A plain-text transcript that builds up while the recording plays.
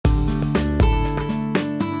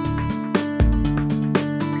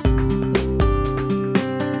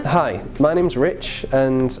Hi, my name's Rich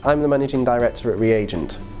and I'm the Managing Director at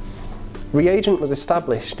ReAgent. ReAgent was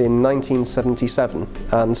established in 1977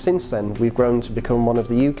 and since then we've grown to become one of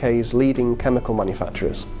the UK's leading chemical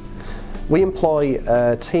manufacturers. We employ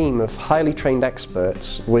a team of highly trained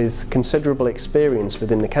experts with considerable experience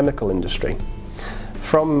within the chemical industry.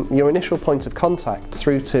 From your initial point of contact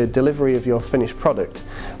through to delivery of your finished product,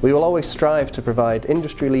 we will always strive to provide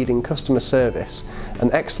industry-leading customer service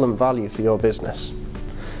and excellent value for your business.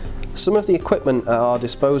 Some of the equipment at our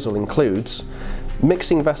disposal includes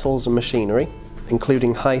mixing vessels and machinery,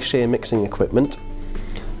 including high shear mixing equipment,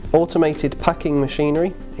 automated packing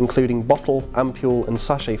machinery, including bottle, ampule and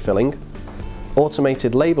sachet filling,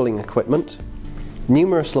 automated labelling equipment,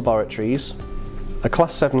 numerous laboratories, a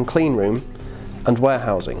Class 7 clean room and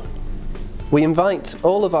warehousing. We invite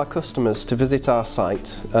all of our customers to visit our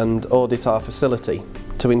site and audit our facility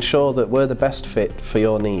to ensure that we're the best fit for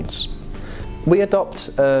your needs. We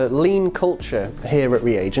adopt a lean culture here at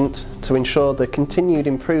ReAgent to ensure the continued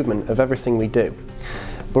improvement of everything we do.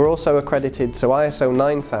 We're also accredited to ISO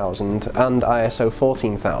 9000 and ISO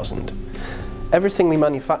 14000. Everything we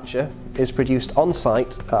manufacture is produced on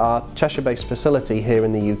site at our Cheshire-based facility here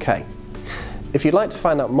in the UK. If you'd like to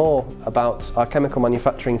find out more about our chemical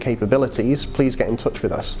manufacturing capabilities, please get in touch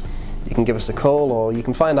with us. You can give us a call or you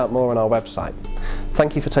can find out more on our website.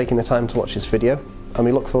 Thank you for taking the time to watch this video and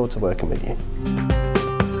we look forward to working with you.